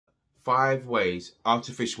5 ways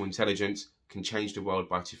artificial intelligence can change the world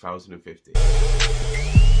by 2050.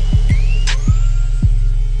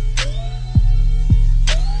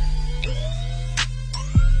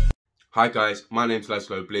 Hi guys, my name's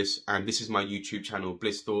Laszlo Bliss and this is my YouTube channel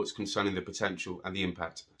Bliss Thoughts concerning the potential and the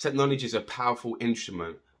impact. Technology is a powerful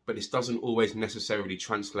instrument, but this doesn't always necessarily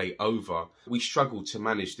translate over. We struggle to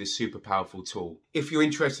manage this super powerful tool. If you're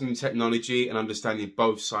interested in technology and understanding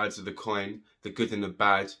both sides of the coin, the good and the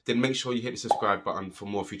bad, then make sure you hit the subscribe button for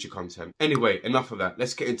more future content. Anyway, enough of that,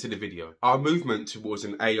 let's get into the video. Our movement towards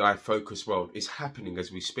an AI focused world is happening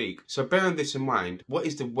as we speak. So bearing this in mind, what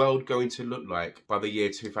is the world going to look like by the year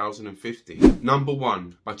 2050? Number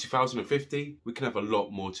 1, by 2050, we can have a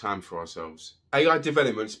lot more time for ourselves. AI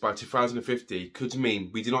developments by 2050 could mean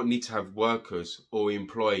we do not need to have workers or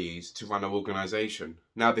employees to run our organisation.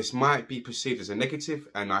 Now this might be perceived as a negative,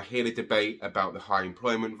 and I hear the debate about the high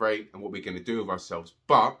employment rate and what we're going to do with ourselves,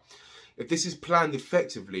 but if this is planned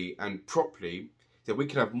effectively and properly, then we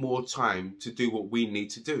can have more time to do what we need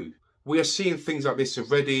to do. We are seeing things like this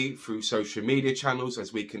already through social media channels,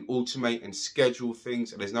 as we can automate and schedule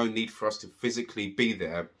things and there's no need for us to physically be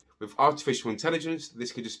there. With artificial intelligence,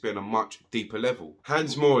 this could just be on a much deeper level.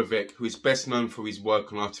 Hans Moravec, who is best known for his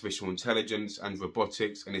work on artificial intelligence and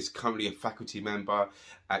robotics and is currently a faculty member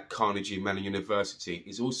at Carnegie Mellon University,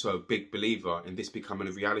 is also a big believer in this becoming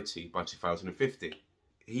a reality by 2050.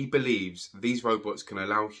 He believes these robots can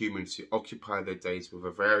allow humans to occupy their days with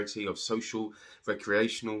a variety of social,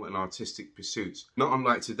 recreational and artistic pursuits, not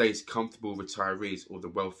unlike today's comfortable retirees or the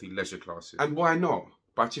wealthy leisure classes. And why not?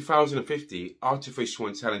 By 2050, artificial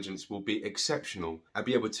intelligence will be exceptional and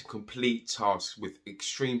be able to complete tasks with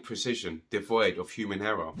extreme precision, devoid of human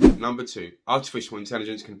error. Number 2, artificial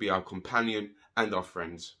intelligence can be our companion and our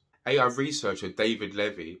friends. AI researcher David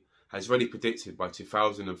Levy has already predicted by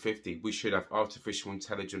 2050 we should have artificial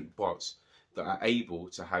intelligent bots that are able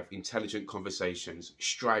to have intelligent conversations,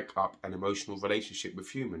 strike up an emotional relationship with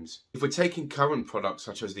humans. If we're taking current products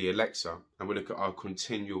such as the Alexa and we look at our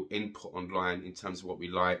continual input online in terms of what we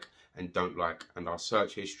like and don't like and our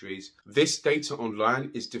search histories, this data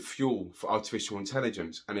online is the fuel for artificial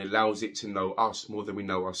intelligence and allows it to know us more than we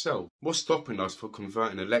know ourselves. What's stopping us from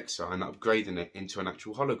converting Alexa and upgrading it into an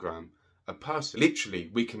actual hologram? A person.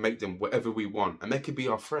 Literally, we can make them whatever we want and they could be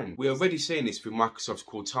our friend. We're already seeing this through Microsoft's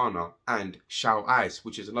Cortana and Xiao Ice,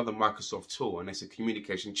 which is another Microsoft tool, and it's a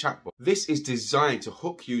communication chatbot. This is designed to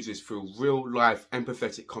hook users through real life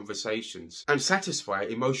empathetic conversations and satisfy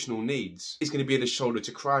emotional needs. It's going to be the shoulder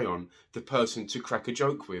to cry on, the person to crack a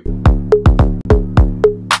joke with.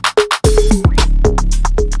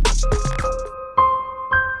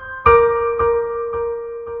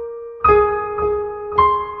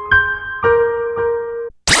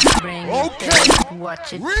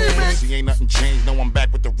 Watch it see, ain't nothing changed. No, I'm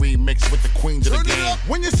back with the remix with the queens of the game.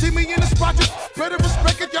 When you see me in the spot, just better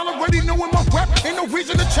respect it. Y'all already knowing my rap. Ain't no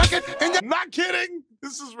reason to check it. And you're not kidding.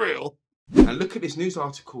 This is real. And look at this news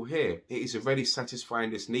article here. It is already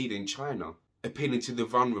satisfying this need in China, appealing to the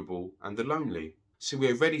vulnerable and the lonely. So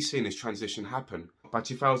we're already seeing this transition happen. By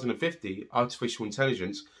 2050, artificial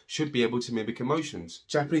intelligence should be able to mimic emotions.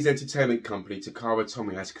 Japanese entertainment company Takara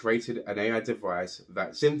Tomy has created an AI device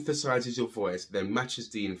that synthesizes your voice, then matches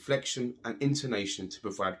the inflection and intonation to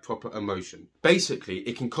provide proper emotion. Basically,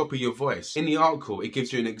 it can copy your voice. In the article, it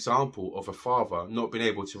gives you an example of a father not being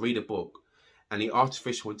able to read a book, and the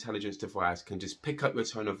artificial intelligence device can just pick up your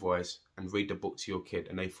tone of voice and read the book to your kid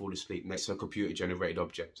and they fall asleep next to a computer-generated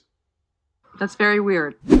object. That's very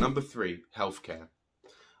weird. Number 3, healthcare.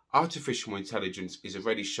 Artificial intelligence is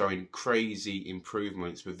already showing crazy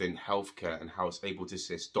improvements within healthcare and how it's able to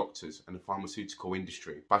assist doctors and the pharmaceutical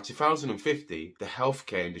industry. By 2050, the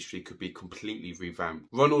healthcare industry could be completely revamped.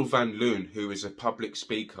 Ronald Van Loon, who is a public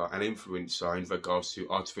speaker and influencer in regards to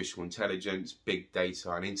artificial intelligence, big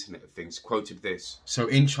data and Internet of Things, quoted this. So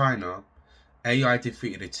in China, AI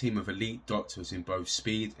defeated a team of elite doctors in both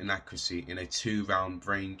speed and accuracy in a 2-round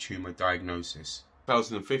brain tumour diagnosis.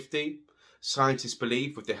 2050, scientists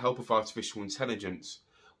believe with the help of artificial intelligence,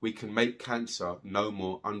 we can make cancer no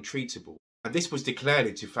more untreatable. And this was declared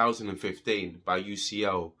in 2015 by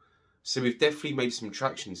UCL. So we've definitely made some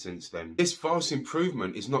traction since then. This vast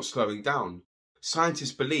improvement is not slowing down.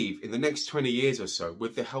 Scientists believe in the next 20 years or so,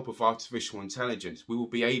 with the help of artificial intelligence, we will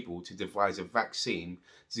be able to devise a vaccine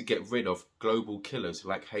to get rid of global killers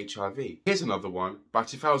like HIV. Here's another one. By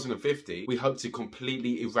 2050, we hope to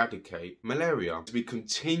completely eradicate malaria. We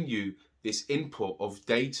continue this input of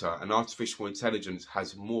data and artificial intelligence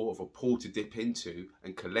has more of a pool to dip into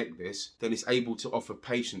and collect this, then it's able to offer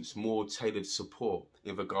patients more tailored support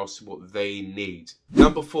in regards to what they need.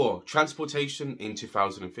 Number 4, transportation in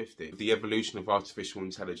 2050. The evolution of artificial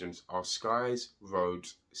intelligence, our skies,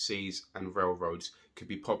 roads, seas and railroads could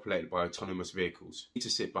be populated by autonomous vehicles. You need to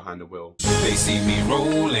sit behind the wheel. They see me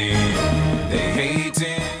rolling, they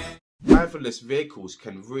hating. Driverless vehicles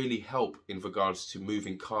can really help in regards to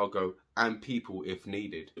moving cargo and people if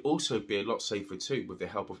needed. It'll also be a lot safer too with the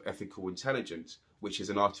help of ethical intelligence, which is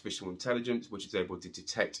an artificial intelligence which is able to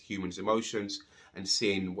detect humans' emotions and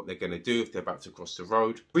seeing what they're going to do if they're about to cross the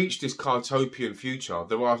road. To reach this cartopian future,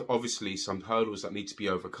 there are obviously some hurdles that need to be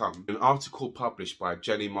overcome. An article published by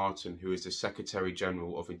Jennie Martin, who is the Secretary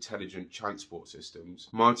General of Intelligent Transport Systems.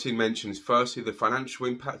 Martin mentions firstly the financial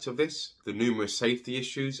impact of this, the numerous safety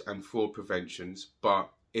issues and fraud preventions, but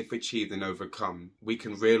if achieved and overcome, we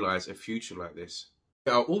can realise a future like this.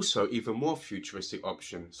 There are also even more futuristic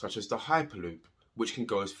options, such as the Hyperloop, which can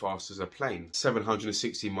go as fast as a plane,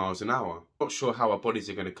 760 miles an hour. Not sure how our bodies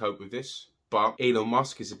are going to cope with this, but Elon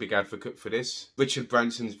Musk is a big advocate for this. Richard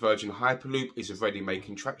Branson's Virgin Hyperloop is already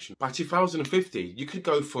making traction. By 2050, you could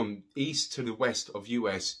go from east to the west of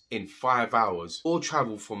US in 5 hours, or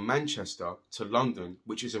travel from Manchester to London,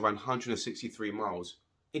 which is around 163 miles,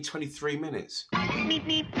 in 23 minutes.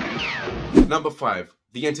 Number 5,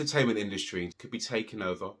 the entertainment industry could be taken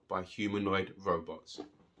over by humanoid robots.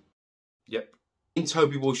 Yep. In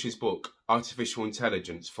Toby Walsh's book, Artificial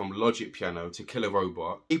Intelligence, From Logic Piano to Killer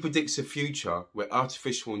Robot, he predicts a future where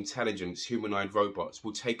artificial intelligence humanoid robots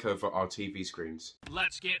will take over our TV screens.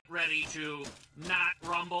 Let's get ready to not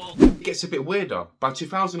rumble. It gets a bit weirder. By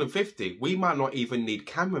 2050, we might not even need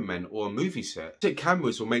cameramen or a movie set.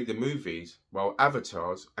 Cameras will make the movies, while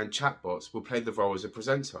avatars and chatbots will play the role as a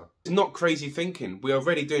presenter. It's not crazy thinking. We're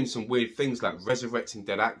already doing some weird things like resurrecting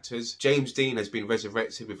dead actors. James Dean has been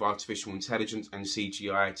resurrected with artificial intelligence and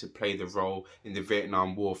CGI to play the role in the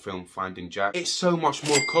Vietnam War film Finding Jack. It's so much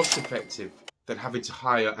more cost effective than having to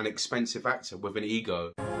hire an expensive actor with an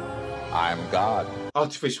ego. I'm God.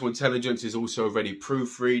 Artificial intelligence is also already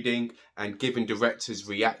proofreading and giving directors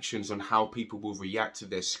reactions on how people will react to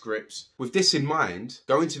their scripts. With this in mind,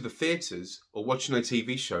 going to the theatres or watching a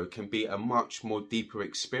TV show can be a much more deeper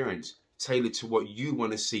experience, tailored to what you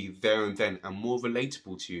want to see there and then and more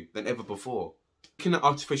relatable to you than ever before. Looking at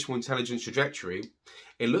artificial intelligence trajectory,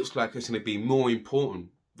 it looks like it's going to be more important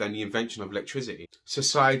than the invention of electricity.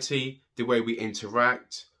 Society, the way we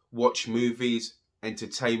interact, watch movies,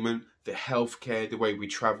 entertainment, the healthcare, the way we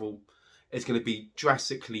travel, is going to be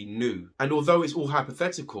drastically new. And although it's all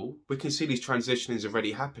hypothetical, we can see these transitions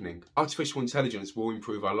already happening. Artificial intelligence will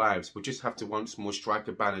improve our lives. We'll just have to once more strike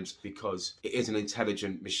a balance because it is an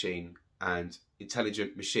intelligent machine and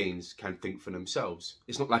intelligent machines can think for themselves.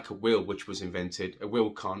 It's not like a wheel which was invented. A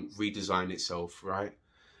wheel can't redesign itself, right?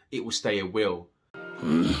 It will stay a wheel.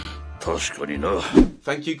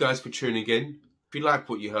 Thank you guys for tuning in. If you like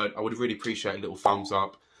what you heard, I would really appreciate a little thumbs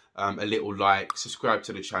up, a little like, subscribe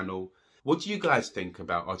to the channel. What do you guys think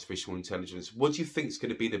about artificial intelligence? What do you think is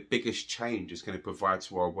going to be the biggest change it's going to provide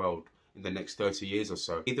to our world in the next 30 years or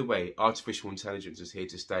so? Either way, artificial intelligence is here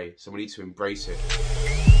to stay, so we need to embrace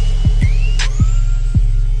it.